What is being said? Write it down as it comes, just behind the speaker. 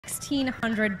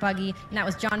1500 buggy, and that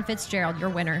was John Fitzgerald, your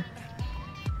winner.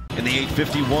 In the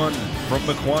 851 from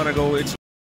McQuanago, it's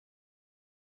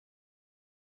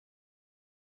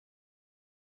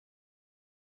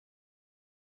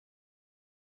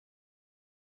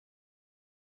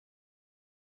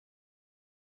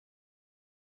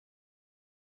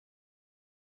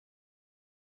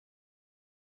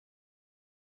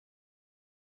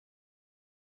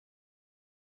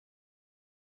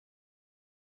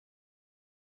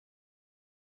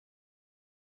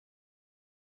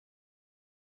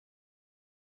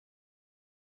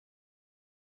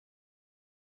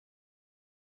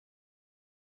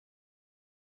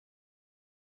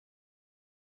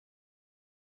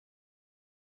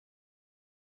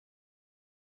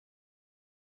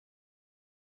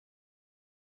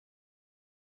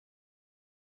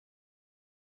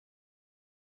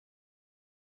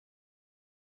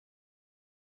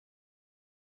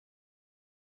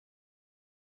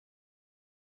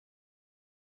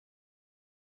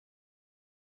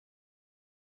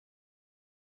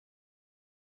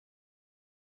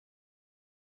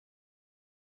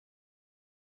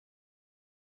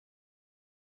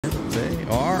They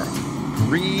are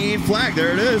green flag.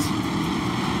 There it is.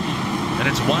 And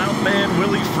it's Wildman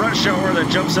Willie Freshour that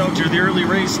jumps out to the early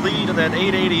race lead in that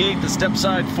 888, the step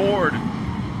side Ford.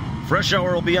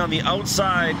 Freshour will be on the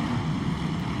outside,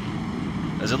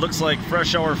 as it looks like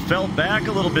Freshour fell back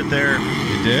a little bit there.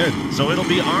 He did. So it'll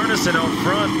be Arneson out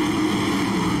front.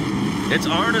 It's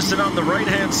Arneson on the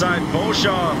right-hand side,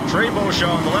 Trey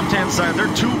Beauchamp on the left-hand side. They're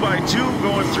 2x2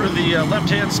 going through the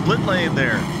left-hand split lane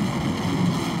there.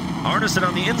 Arneson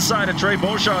on the inside of Trey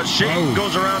Beauchamp. Shane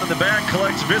goes around in the back,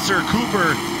 collects Visser,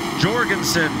 Cooper,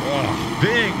 Jorgensen,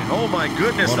 Bing. Oh my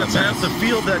goodness, that's half the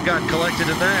field that got collected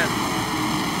in that.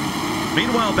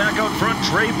 Meanwhile, back out front,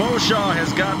 Trey Beauchamp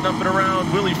has gotten up and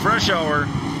around Willie Freshour.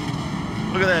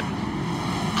 Look at that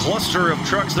cluster of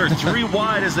trucks. They're 3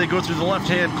 wide as they go through the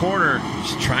left-hand corner.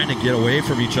 Just trying to get away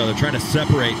from each other, trying to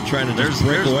separate, trying to just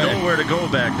break away. There's nowhere to go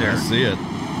back there. I see it.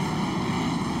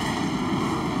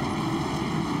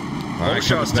 All right,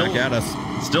 coming back at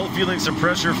us. Still feeling some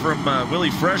pressure from Willie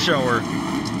Freshour,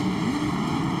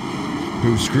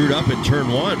 who screwed up in turn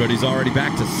 1, but he's already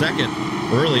back to second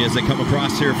early as they come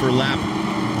across here for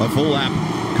a full lap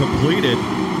completed.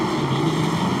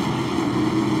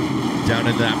 Down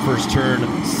into that first turn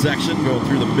section, going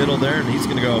through the middle there, and he's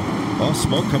going to go,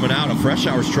 smoke coming out of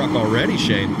Freshour's truck already,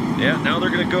 Shane. Yeah, now they're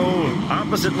going to go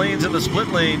opposite lanes in the split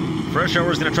lane.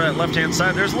 Freshour's going to try that left-hand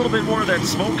side. There's a little bit more of that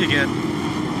smoke again.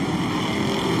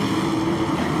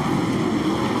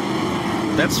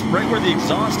 That's right where the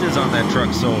exhaust is on that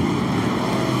truck, so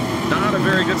not a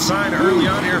very good sign early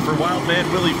on here for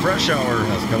Wildman Willie Freshour.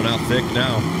 That's coming out thick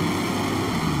now.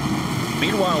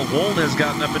 Meanwhile, Wold has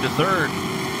gotten up into third.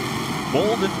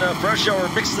 Wold and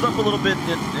Freshour mixed it up a little bit,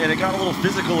 and it got a little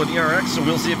physical in ERX, so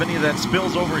we'll see if any of that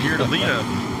spills over here to Lena.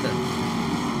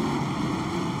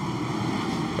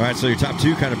 All right, so your top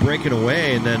 2 kind of breaking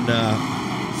away, and then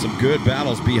some good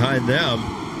battles behind them.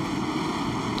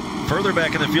 Further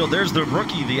back in the field, there's the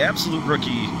rookie, the absolute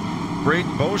rookie,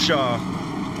 Braden Beauchamp.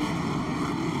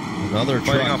 Another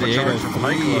truck, the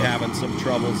 803, having some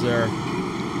troubles there.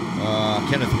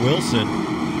 Kenneth Wilson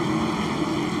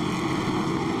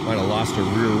might have lost a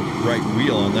rear right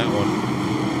wheel on that one.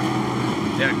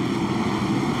 Yeah,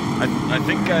 I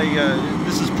think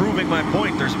this is proving my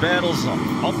point. There's battles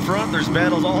up front, there's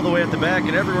battles all the way at the back,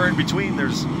 and everywhere in between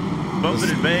there's bumping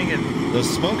and banging. The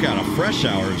smoke out of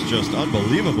Freshour is just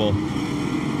unbelievable.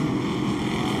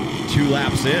 2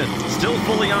 laps in. Still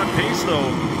fully on pace,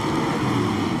 though.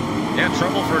 Yeah,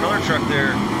 trouble for another truck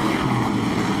there.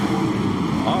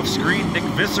 Off screen, Nick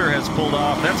Visser has pulled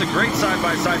off. That's a great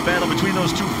side-by-side battle between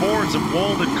those 2 Fords of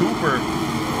Wold and Cooper.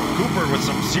 Cooper with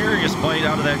some serious bite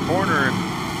out of that corner and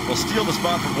will steal the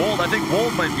spot from Wold. I think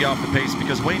Wold might be off the pace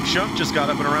because Wayne Shunk just got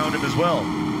up and around him as well.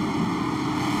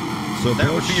 So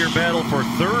that would be your battle for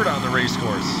third on the race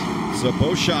course. So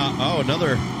Beauchamp,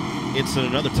 another incident,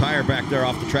 another tire back there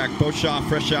off the track. Beauchamp,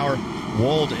 Freshour,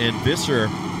 Wold, and Visser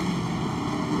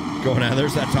going out.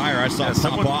 There's that tire I saw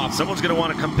pop off. Someone's going to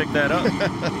want to come pick that up.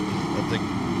 That thing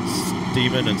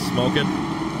steaming and smoking.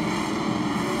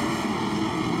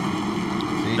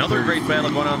 Another great battle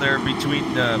going on there between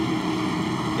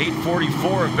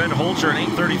 844 of Ben Holzer and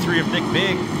 833 of Nick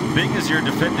Bing. Bing is your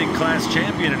defending class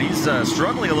champion, and he's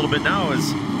struggling a little bit now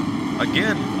as,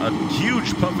 again, a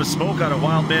huge puff of smoke out of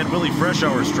Wildman Willie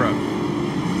Freshour's truck.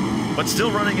 But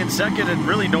still running in second, and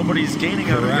really nobody's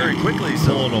gaining on him very quickly.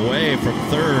 So. Pulling away from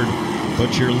third,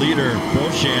 but your leader,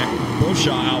 Beauchamp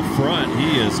out front,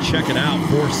 he is checking out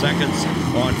 4 seconds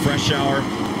on Freshour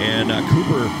And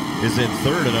Cooper is in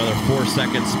third, another 4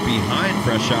 seconds behind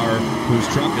Freshour, whose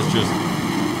truck is just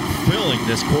filling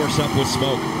this course up with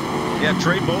smoke. Yeah,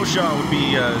 Trey Beauchamp would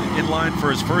be in line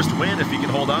for his first win if he can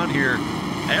hold on here,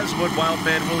 as would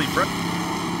Wildman Willie Freshour.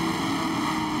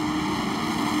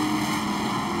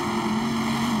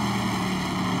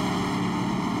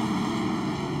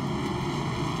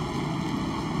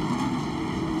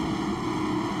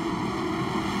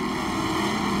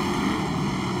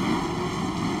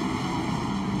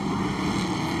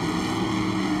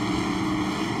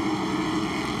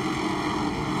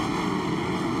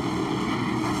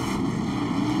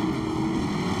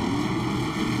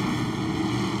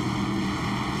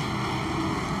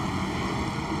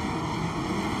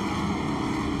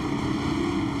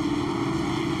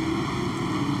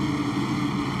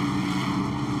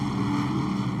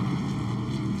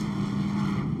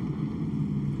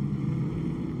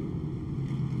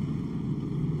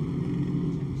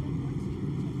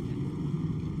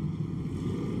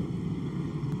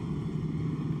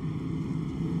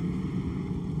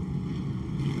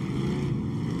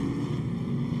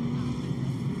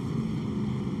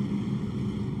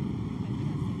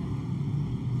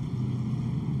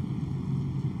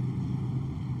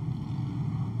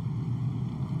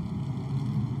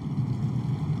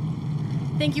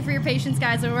 Thank you for your patience,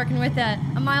 guys. We're working with a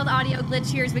mild audio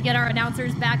glitch here as we get our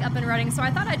announcers back up and running. So I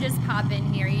thought I'd just pop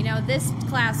in here. You know, this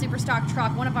class, Super Stock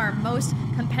Truck, one of our most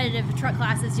competitive truck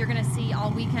classes you're going to see all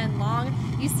weekend long.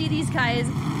 You see these guys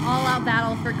all out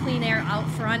battle for clean air out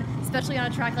front, especially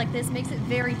on a track like this, makes it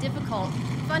very difficult.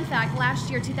 Fun fact, last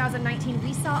year, 2019,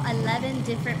 we saw 11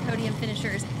 different podium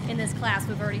finishers in this class.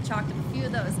 We've already chalked up a few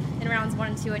of those in rounds 1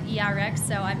 and 2 at ERX,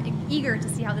 so I'm eager to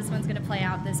see how this one's going to play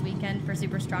out this weekend for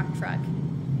Super Stock Truck.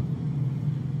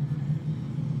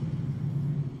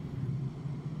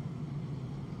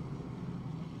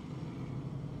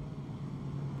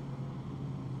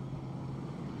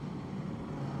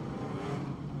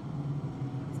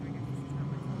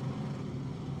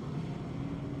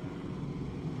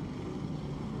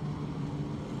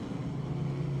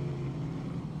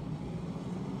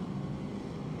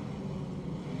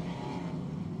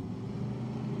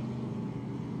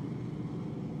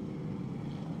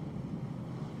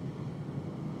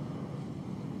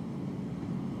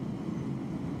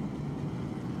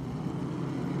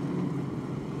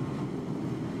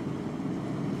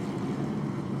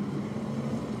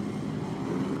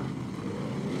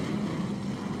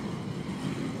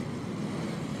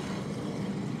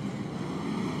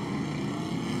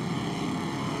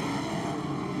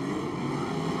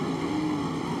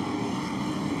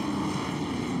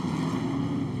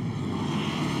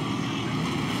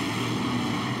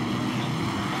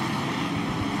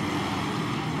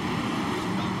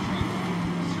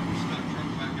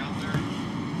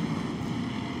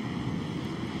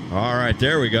 All right,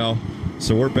 there we go.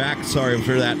 So we're back. Sorry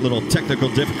for that little technical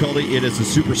difficulty. It is the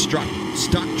Super Stock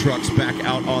Trucks back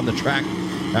out on the track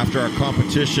after our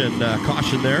competition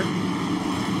caution there.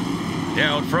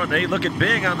 Yeah, out front, hey, look at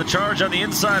Bing on the charge on the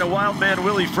inside of Wildman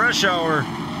Willie Freshour.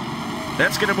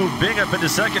 That's going to move Bing up into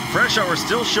second. Freshour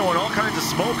still showing all kinds of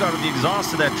smoke out of the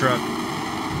exhaust of that truck.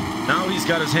 Now he's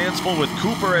got his hands full with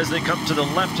Cooper as they come to the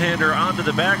left-hander onto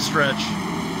the backstretch.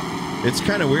 It's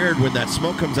kind of weird when that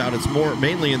smoke comes out. It's more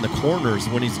mainly in the corners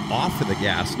when he's off of the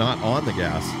gas, not on the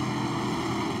gas.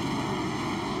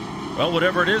 Well,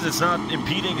 whatever it is, it's not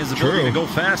impeding his ability to go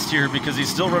fast here because he's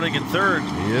still running in third.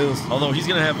 He is. Although he's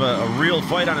going to have a real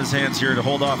fight on his hands here to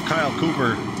hold off Kyle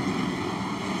Cooper.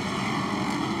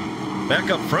 Back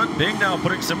up front, Bing now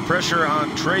putting some pressure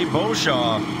on Trey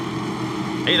Beauchamp.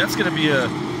 Hey, that's going to be a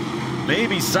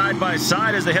maybe side by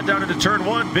side as they head down into turn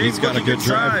 1. Bing's got a good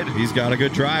drive. He's got a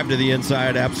good drive to the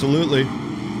inside, absolutely.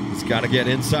 He's got to get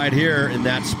inside here in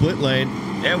that split lane.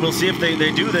 Yeah, we'll see if they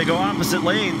do. They go opposite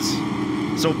lanes.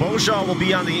 So Beauchamp will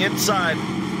be on the inside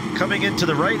coming into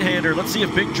the right-hander. Let's see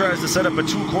if Bing tries to set up a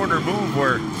two-corner move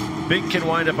where Bing can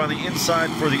wind up on the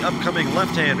inside for the upcoming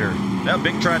left-hander. Now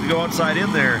Bing tried to go outside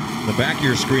in there. The back of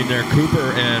your screen there,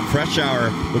 Cooper and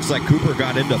Freshour. Looks like Cooper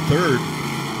got into third.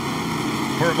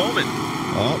 For a moment.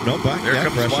 Oh, no, back. There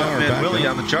comes Wildman Willie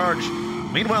up on the charge.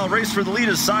 Meanwhile, race for the lead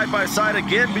is side by side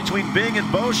again between Bing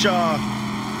and Beauchamp.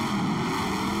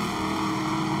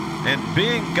 And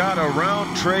Bing got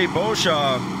around Trey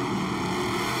Beauchamp.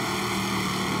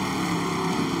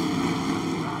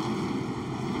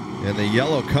 And the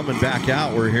yellow coming back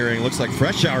out, we're hearing. Looks like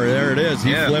Freshour, there it is.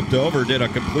 He flipped over, did a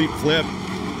complete flip.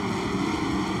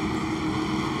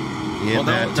 Well,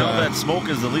 now that smoke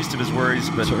is the least of his worries.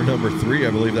 But turn number 3, I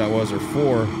believe that was, or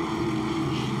 4.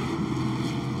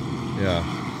 Yeah,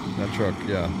 that truck,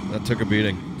 that took a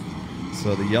beating.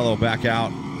 So the yellow back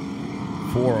out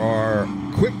for our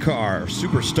quick car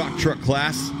super stock truck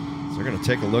class. So we're going to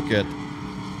take a look at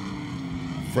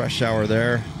Freshour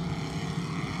there.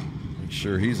 Make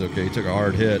sure he's okay. He took a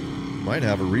hard hit. Might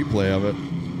have a replay of it.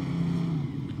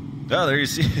 Oh, there you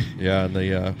see. Yeah, and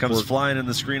the comes flying in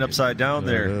the screen upside down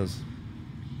there. It is.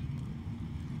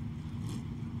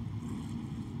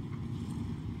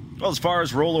 Well, as far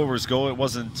as rollovers go, it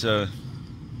wasn't,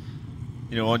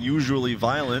 unusually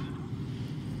violent.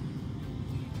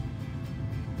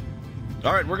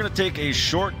 All right, we're going to take a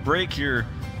short break here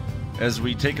as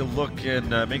we take a look and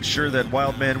make sure that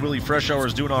Wildman Willie Freshour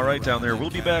is doing all right down there.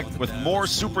 We'll be back with more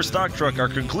Super Stock Truck, our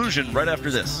conclusion, right after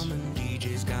this.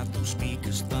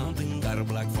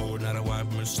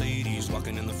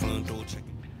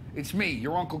 It's me,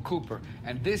 your Uncle Cooper,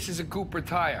 and this is a Cooper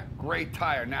tire. Great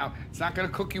tire. Now, it's not going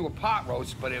to cook you a pot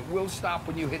roast, but it will stop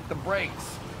when you hit the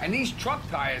brakes. And these truck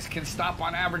tires can stop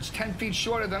on average 10 feet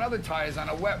shorter than other tires on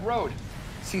a wet road.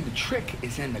 See, the trick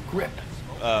is in the grip.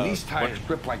 These tires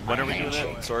grip like my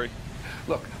handshake. Sorry.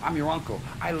 Look, I'm your uncle.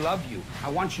 I love you. I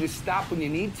want you to stop when you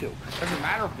need to. Doesn't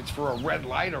matter if it's for a red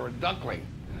light or a duckling.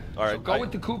 All right, so go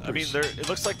with the Coopers. I mean, it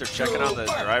looks like they're checking on the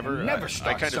driver. Never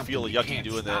I kind of feel yucky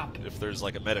doing stop. that if there's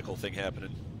like a medical thing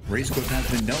happening. Racecook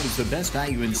has been known as the best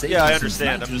value in safety Yeah, I since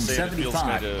understand. I'm just saying it feels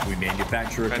 1975. We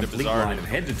manufacture a complete line of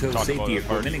head-to-toe safety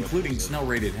equipment, including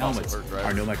snow-rated helmets.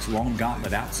 Our Nomex Long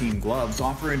Gauntlet out-seam gloves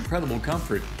offer incredible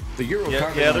comfort. The Euro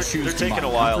Cargo shoes taking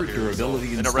combine a while comfort, here,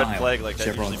 durability, and a style. red flag like that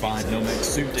Chevron 5 usually means Nomex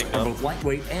suits are both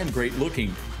lightweight and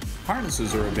great-looking.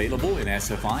 Harnesses are available in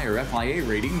SFI or FIA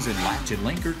ratings in latch and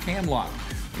link or cam lock.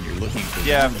 When you're looking for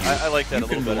I like that a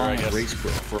little better, I guess.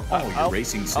 Racecook for all your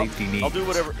racing safety needs.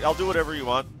 I'll do whatever you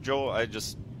want, Joe.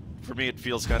 For me, it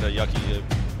feels kind of yucky.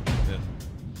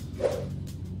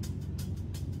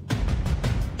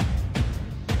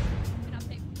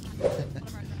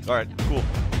 All right, cool.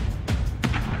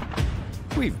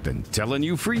 We've been telling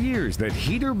you for years that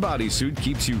heater bodysuit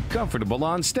keeps you comfortable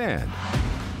on stand.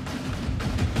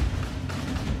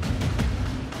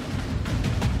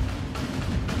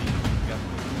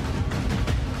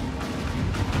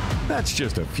 That's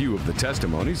just a few of the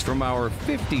testimonies from our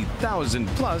 50,000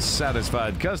 plus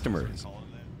satisfied customers.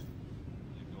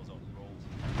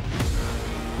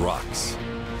 Rocks,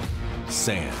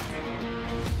 sand,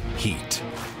 heat.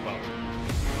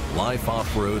 Life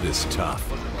off-road is tough.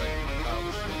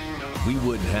 We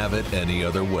wouldn't have it any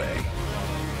other way.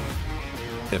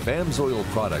 If AMSOIL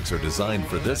products are designed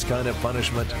for this kind of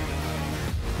punishment,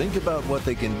 think about what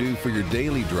they can do for your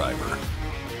daily driver.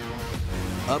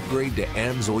 Upgrade to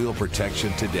AMSOIL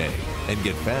protection today and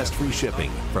get fast free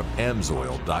shipping from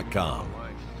AMSOIL.com.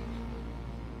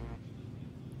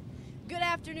 Good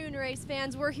afternoon, race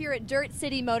fans. We're here at Dirt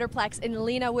City Motorplex in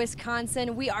Lena,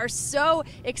 Wisconsin. We are so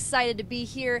excited to be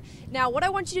here. Now, what I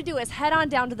want you to do is head on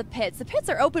down to the pits. The pits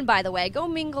are open, by the way. Go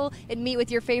mingle and meet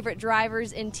with your favorite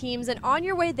drivers and teams. And on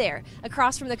your way there,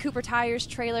 across from the Cooper Tires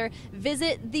trailer,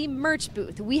 visit the merch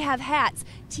booth. We have hats,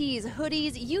 tees,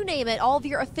 hoodies, you name it, all of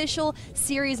your official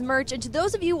series merch. And to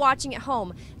those of you watching at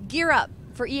home, gear up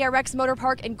for ERX Motor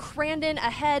Park in Crandon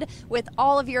ahead with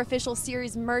all of your official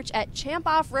series merch at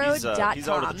champoffroad.com. He's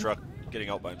out of the truck getting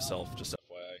out by himself, just FYI.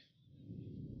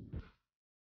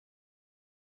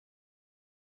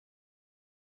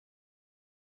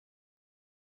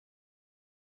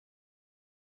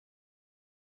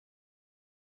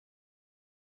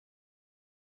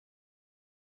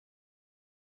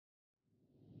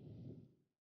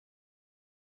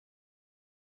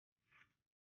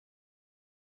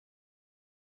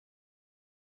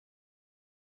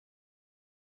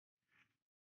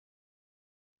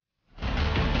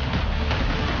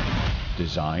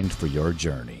 Designed for your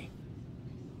journey.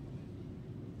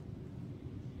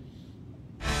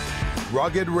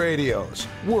 Rugged radios.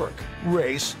 Work,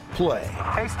 race, play.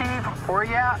 Hey Steve, where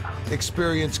you at?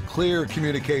 Experience clear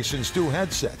communications through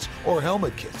headsets or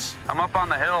helmet kits. I'm up on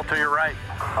the hill to your right.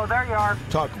 Oh, there you are.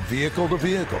 Talk vehicle to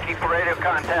vehicle. Keep the radio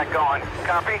contact going.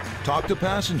 Copy? Talk to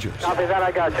passengers. Copy that,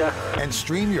 I gotcha. And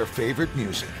stream your favorite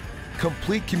music.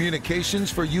 Complete communications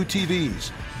for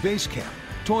UTVs, base camp,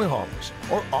 toy haulers,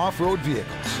 or off-road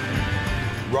vehicles.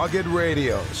 Rugged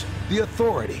Radios, the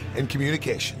authority in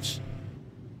communications.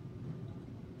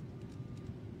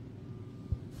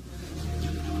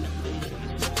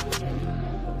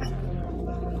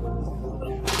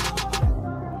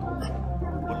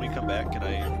 When we come back, can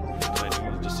I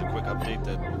do just a quick update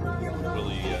that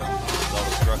Willie is out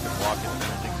of the truck and walking and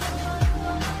everything?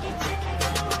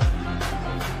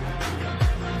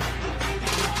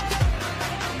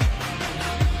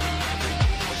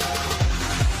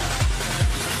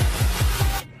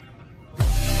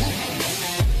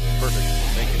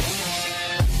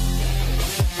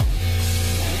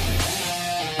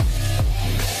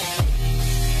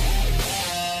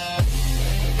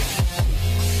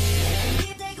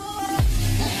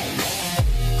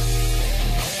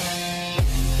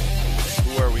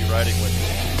 riding with.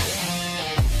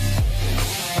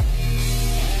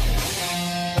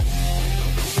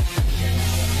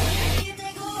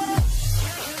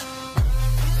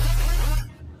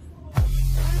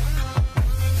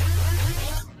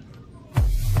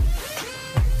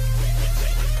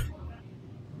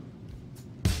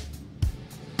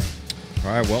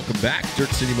 All right, welcome back. Dirt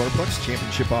City Motorplex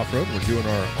Championship Off-Road. We're doing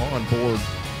our on-board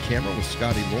camera with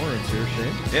Scotty Lawrence here,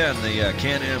 Shane. Yeah, and the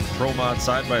Can-Am Pro Mod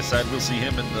side-by-side. We'll see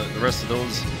him and the rest of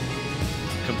those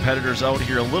competitors out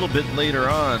here a little bit later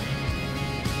on.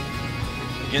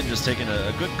 Again, just taking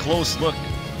a good close look.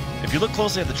 If you look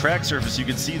closely at the track surface, you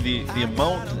can see the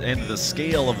amount and the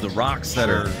scale of the rocks that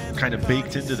are kind of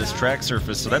baked into this track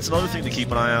surface. So that's another thing to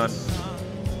keep an eye on.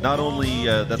 Not only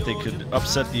that they could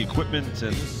upset the equipment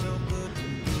and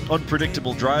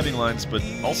unpredictable driving lines, but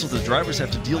also the drivers have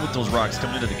to deal with those rocks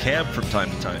coming into the cab from time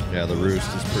to time. Yeah, the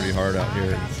roost is pretty hard out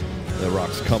here. The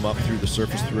rocks come up through the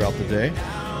surface throughout the day.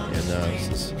 And this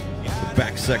is the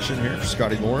back section here for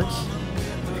Scotty Lawrence.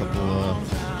 A couple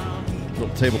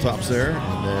little tabletops there,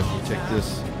 and then you take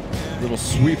this little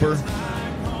sweeper.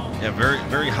 Yeah,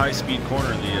 very high speed corner.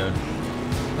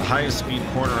 The highest speed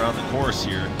corner on the course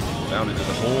here. Down into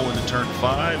the hole into turn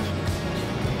 5.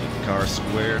 Get the car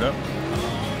squared up.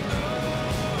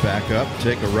 Back up,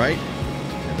 take a right,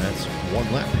 and that's one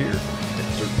lap here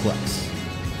at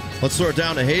Dirtplex. Let's throw it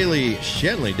down to Haley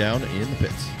Shenley down in the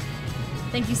pits.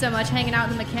 Thank you so much. Hanging out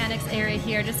in the mechanics area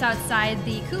here, just outside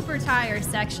the Cooper tire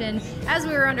section. As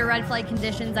we were under red flag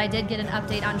conditions, I did get an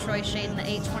update on Troy Shade and the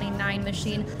 829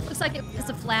 machine. Looks like it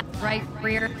was a flat right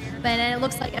rear, but it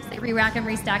looks like as they re-rack him,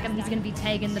 restack him, he's going to be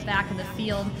tagging the back of the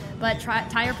field. But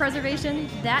tire preservation,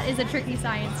 that is a tricky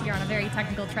science here on a very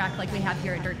technical track like we have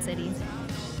here at Dirt City.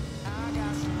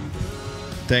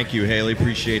 Thank you, Haley.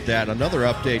 Appreciate that. Another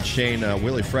update, Shane.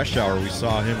 Willie Freshour, we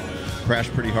saw him crash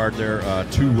pretty hard there.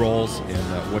 2 rolls,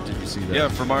 and what did you see there? Yeah,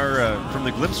 from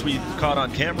the glimpse we caught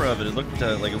on camera of it, it looked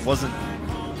like it wasn't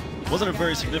a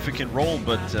very significant roll.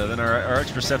 But then our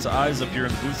extra sets of eyes up here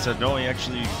in the booth said no, he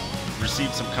actually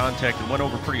received some contact and went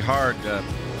over pretty hard.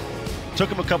 Took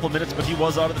him a couple of minutes, but he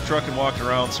was out of the truck and walked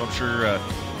around. So I'm sure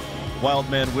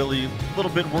Wildman Willie a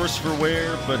little bit worse for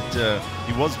wear, but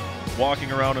he was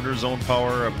walking around under his own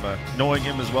power. Knowing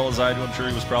him as well as I do, I'm sure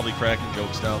he was probably cracking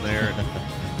jokes down there.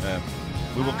 And,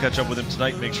 we will catch up with him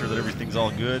tonight, make sure that everything's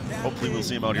all good. Hopefully we'll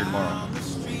see him out here tomorrow.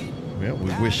 Well,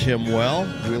 we wish him well.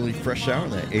 Willie Freshour,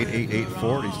 that 888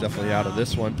 Ford. He's definitely out of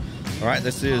this one. All right,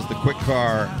 this is the Quick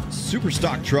Car Super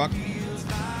Stock Truck.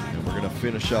 And we're going to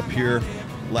finish up here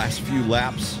last few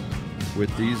laps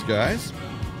with these guys.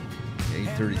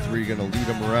 833 going to lead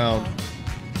them around.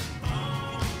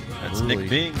 That's Nick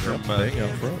Bing from Bing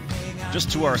up front.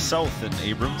 Just to our south in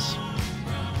Abrams.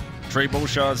 Trey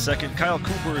Beauchamp is second. Kyle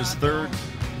Cooper is third.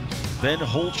 Ben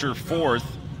Holcher fourth.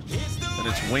 Then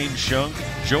it's Wayne Shunk,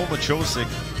 Joe Machosik,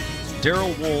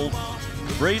 Daryl Wold,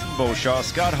 Braden Beauchamp,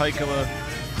 Scott Heikela,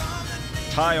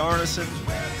 Ty Arneson,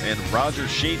 and Roger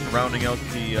Shaden rounding out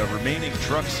the remaining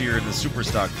trucks here in the super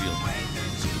stock field.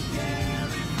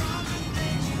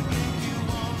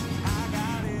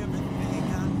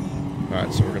 All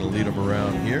right, so we're going to lead them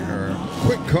around here in our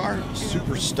Quick Car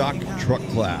Super Stock Truck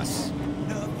class.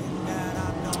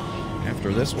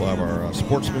 After this, we'll have our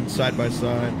Sportsman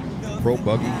side-by-side, Pro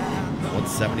Buggy,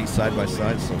 170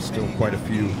 side-by-side, so still quite a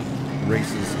few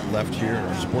races left here in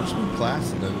our Sportsman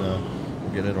class, and then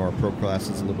we'll get into our Pro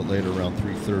classes a little bit later, around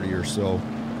 3:30 or so.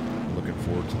 Looking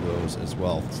forward to those as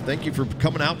well. So thank you for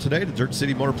coming out today to Dirt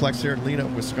City Motorplex here in Lena,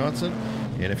 Wisconsin,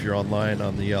 and if you're online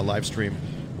on the live stream,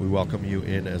 we welcome you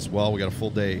in as well. We got a full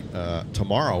day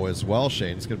tomorrow as well,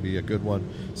 Shane. It's going to be a good one.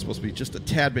 It's supposed to be just a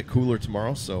tad bit cooler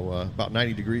tomorrow, so about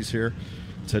 90 degrees here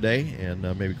today, and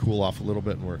maybe cool off a little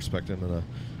bit, and we're expecting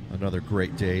another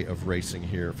great day of racing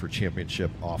here for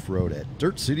Championship Off-Road at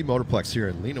Dirt City Motorplex here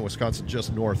in Lena, Wisconsin,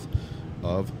 just north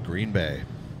of Green Bay.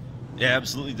 Yeah,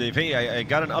 absolutely, Dave. Hey, I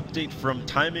got an update from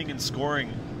timing and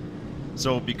scoring.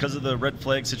 So because of the red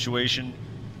flag situation,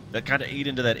 that kind of ate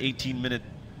into that 18-minute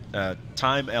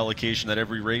time allocation that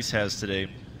every race has today.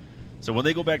 So when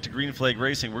they go back to green flag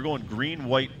racing, we're going green,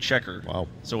 white, checker. Wow.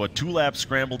 So a 2-lap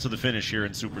scramble to the finish here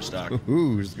in Superstock.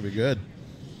 Ooh, this is going to be good.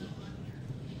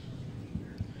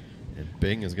 And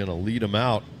Bing is going to lead him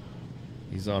out.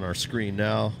 He's on our screen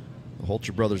now. The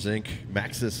Holcher Brothers, Inc.,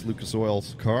 Maxxis Lucas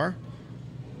Oil's car.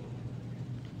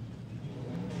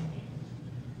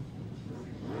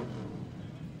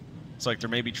 It's like they're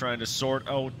maybe trying to sort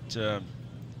out...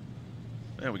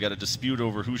 we got a dispute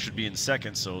over who should be in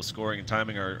second, so scoring and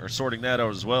timing are sorting that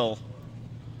out as well.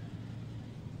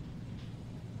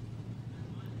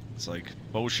 It's like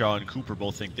Beauchamp and Cooper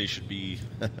both think they should be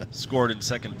scored in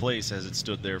second place as it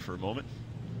stood there for a moment.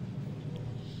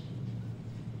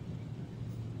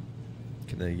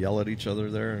 Can they yell at each other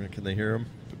there? Can they hear them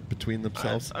between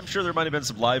themselves? I'm sure there might have been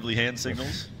some lively hand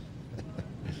signals.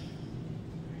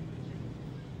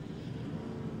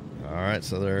 All right,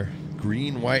 so they're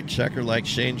green-white checker, like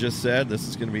Shane just said. This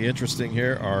is going to be interesting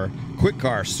here. Our quick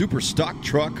car super stock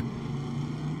truck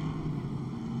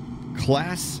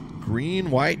class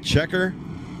green-white checker.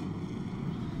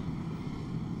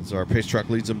 As our pace truck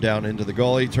leads them down into the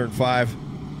gully, turn 5.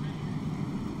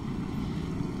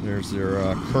 There's their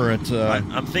current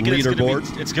I'm thinking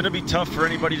leaderboard. it's going to be tough for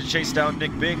anybody to chase down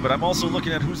Nick Bing, but I'm also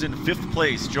looking at who's in 5th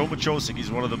place. Joe Machosik.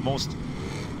 He's one of the most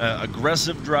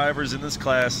aggressive drivers in this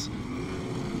class.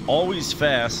 Always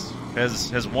fast.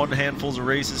 Has won handfuls of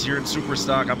races here in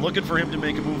Superstock. I'm looking for him to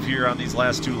make a move here on these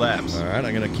last 2 laps. All right,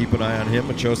 I'm going to keep an eye on him,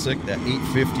 Machosik, at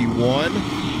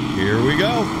 8:51. Here we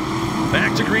go.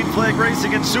 Back to green flag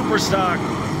racing in Superstock.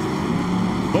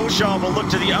 Beauchamp will look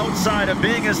to the outside of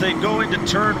Bing as they go into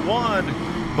turn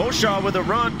 1. Beauchamp with a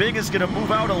run. Bing is going to move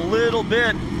out a little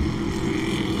bit.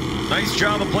 Nice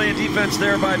job of playing defense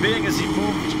there by Bing as he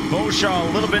moved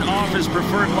Beauchamp a little bit off his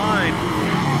preferred line.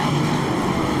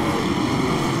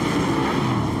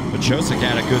 Machosik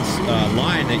had a good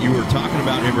line that you were talking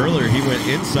about him earlier. He went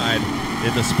inside in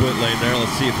the split lane there.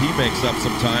 Let's see if he makes up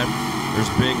some time.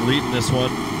 There's Bing leading this one.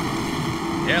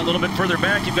 Yeah, a little bit further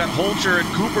back, you've got Holcher and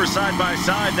Cooper side by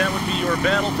side. That would be your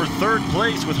battle for 3rd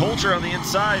place with Holcher on the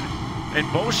inside. And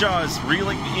Beauchamp is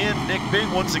reeling in Nick Bing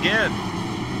once again.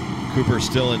 Cooper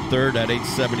still in 3rd at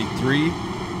 8:73.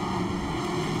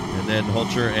 And then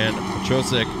Holcher and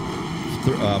Machosik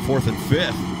 4th and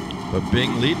 5th. But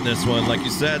Bing leading this one, like you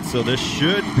said, so this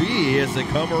should be as they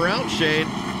come around, Shane.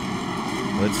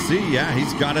 Let's see. Yeah,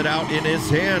 he's got it out in his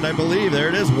hand, I believe. There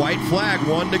it is. White flag,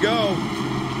 1 to go.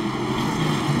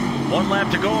 1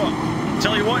 lap to go.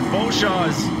 Tell you what, Beauchamp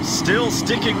is still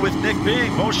sticking with Nick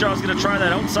Bing. Beauchamp's going to try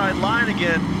that outside line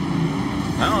again.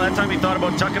 Well, that time he thought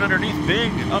about tucking underneath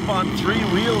Bing. Up on 3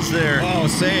 wheels there. Oh,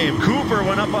 same. Cooper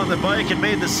went up on the bike and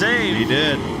made the save. He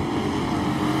did.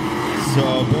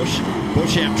 So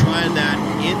Beauchamp trying that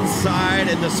inside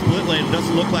in the split lane. It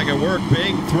doesn't look like it worked.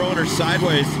 Bing throwing her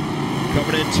sideways.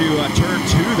 Coming into turn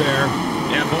 2 there.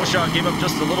 Yeah, Beauchamp gave up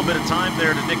just a little bit of time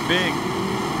there to Nick Bing.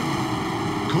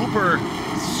 Cooper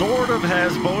sort of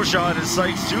has Beauchamp in his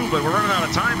sights too, but we're running out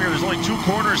of time here. There's only 2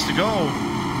 corners to go.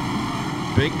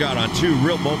 Bing got on 2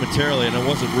 real momentarily, and it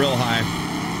wasn't real high.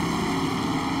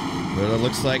 But it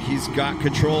looks like he's got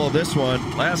control of this one.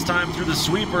 Last time through the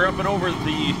sweeper, up and over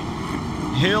the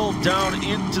hill, down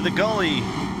into the gully.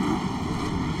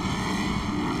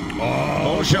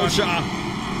 Oh, Beauchamp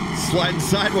sliding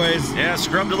sideways. Yeah,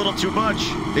 scrubbed a little too much.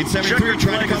 873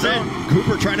 trying to come in.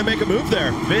 Cooper trying to make a move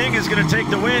there. Bing is going to take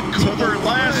the win. Cooper,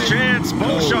 last chance.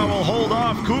 Beauchamp will hold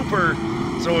off Cooper.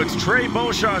 So it's Trey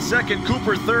Beauchamp 2nd,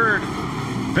 Cooper 3rd,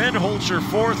 Ben Holcher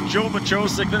 4th, Joe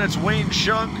Machosik. Then it's Wayne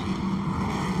Shunk,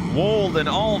 Wold, and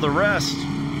all the rest.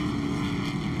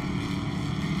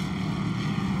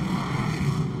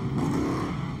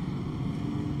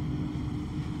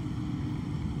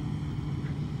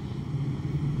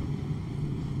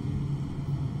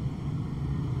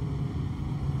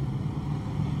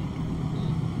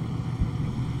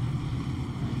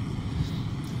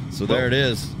 So there it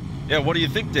is. Yeah, what do you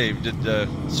think, Dave? Did the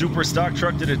super stock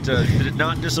truck, did it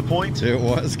not disappoint? It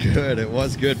was good. It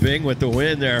was good. Bing with the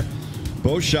win there.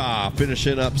 Beauchamp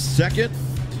finishing up 2nd.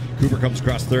 Cooper comes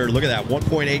across 3rd. Look at that,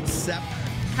 1.87.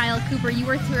 Kyle Cooper, you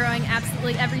were throwing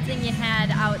absolutely everything you had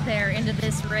out there into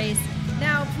this race.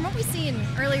 Now, from what we've seen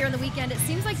earlier in the weekend, it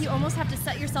seems like you almost have to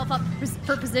set yourself up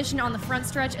for position on the front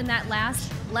stretch in that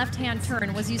last left-hand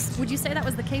turn. Would you say that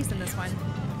was the case in this one?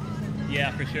 Yeah,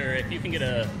 for sure. If you can get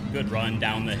a good run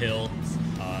down the hill,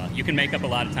 you can make up a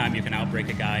lot of time. You can outbrake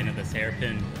a guy into this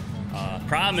hairpin.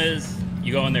 Problem is,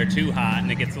 you go in there too hot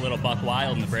and it gets a little buck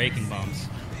wild in the braking bumps.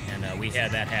 And we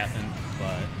had that happen,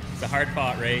 but it's a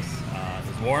hard-fought race. It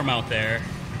was warm out there.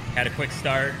 Had a quick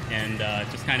start and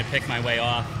just kind of picked my way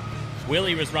off.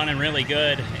 Willie was running really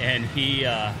good, and he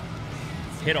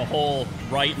hit a hole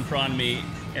right in front of me,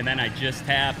 and then I just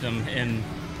tapped him, and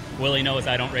Willie knows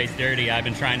I don't race dirty. I've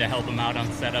been trying to help him out on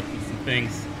setup and some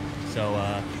things.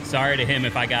 So sorry to him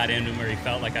if I got into him or he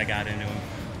felt like I got into him.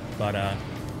 But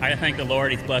I thank the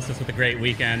Lord. He's blessed us with a great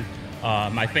weekend.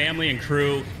 My family and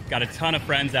crew got a ton of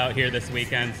friends out here this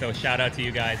weekend, so shout out to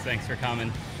you guys. Thanks for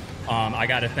coming. I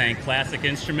got to thank Classic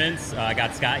Instruments. I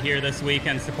got Scott here this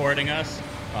weekend supporting us.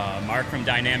 Mark from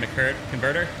Dynamic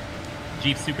Converter,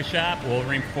 Jeep Super Shop,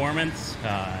 Wolverine Performance,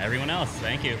 everyone else.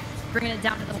 Thank you. Bringing it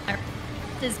down to the wire.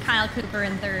 Fifth is Kyle Cooper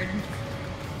in third.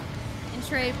 And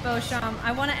Trey Beauchamp,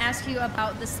 I want to ask you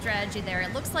about the strategy there.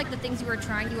 It looks like the things you were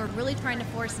really trying to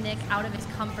force Nick out of his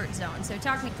comfort zone. So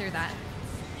talk me through that.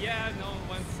 Yeah, no,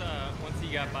 once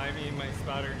he got by me, my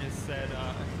spotter just said,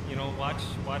 you know, watch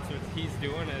what he's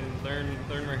doing and learn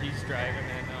where he's driving.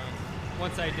 And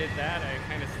once I did that,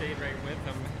 I kind of stayed right with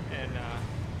him and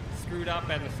screwed up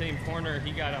at the same corner.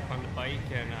 He got up on the bike,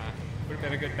 and would have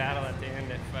been a good battle at the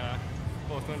end if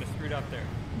both would have screwed up there.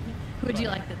 Who would you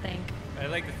like to thank?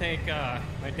 I'd like to thank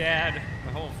my dad,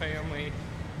 my whole family,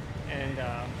 and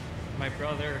my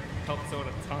brother helps out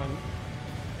a ton,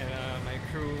 and my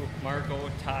crew, Marco,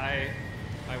 Ty,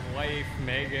 my wife,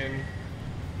 Megan,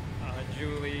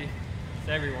 Julie, it's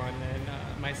everyone,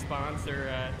 and my sponsor,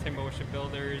 Tim Beauchamp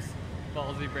Builders,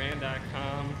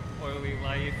 ballsybrand.com, Oily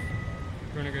Life,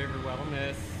 Bruner Graver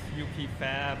Wellness, UP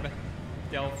Fab,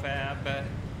 Del Fab,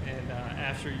 and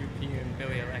Asher UP and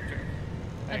Billy Electric.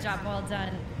 Good job, well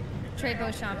done. Trey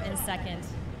Beauchamp in second.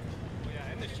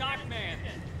 Yeah, and the Shock Man.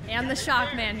 And the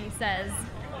Shock Man, he says.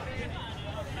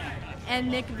 And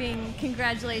Nick Bing,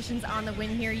 congratulations on the win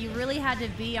here. You really had to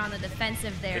be on the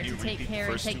defensive there to take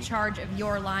care and take charge of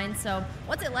your line. So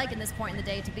what's it like in this point in the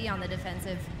day to be on the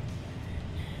defensive?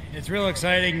 It's real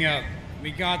exciting.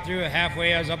 We got through it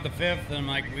halfway. I was up the fifth, and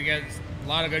we got a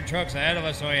lot of good trucks ahead of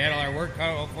us, so we had all our work cut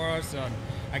out for us.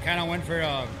 I kind of went for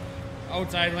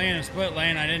outside lane and split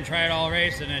lane. I didn't try it all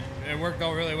race, and it worked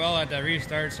out really well at that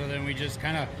restart. So then we just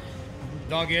kind of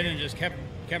dug in and just kept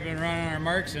on running our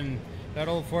marks, and that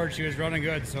old Ford, she was running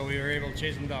good, so we were able to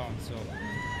chase them down. So,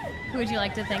 who would you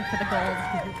like to thank for the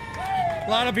gold? A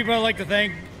lot of people I'd like to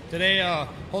thank today.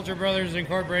 Holter Brothers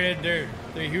Incorporated, they're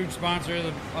a huge sponsor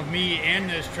of me and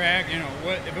this track. You know,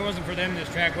 if it wasn't for them, this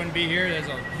track wouldn't be here. There's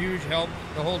a huge help.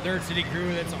 The whole Dirt City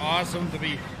crew, that's awesome to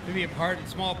be a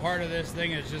small part of this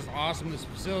thing. It's just awesome. This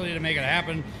facility to make it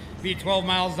happen. Be 12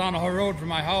 miles down the whole road from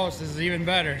my house is even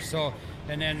better. So,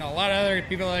 and then a lot of other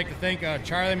people I'd like to thank.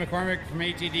 Charlie McCormick from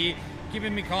ATD,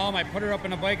 keeping me calm. I put her up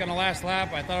in a bike on the last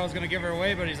lap. I thought I was going to give her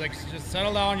away, but he's like, just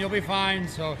settle down, you'll be fine.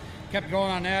 So kept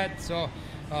going on that. So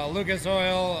Lucas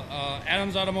Oil,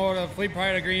 Adams Automotive, Fleet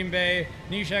Pride of Green Bay,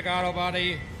 Nishek Auto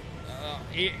Body,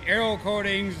 Aero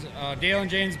Coatings, Dale and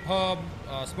Jane's Pub,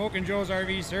 Smoke and Joe's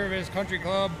RV Service, Country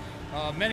Club, many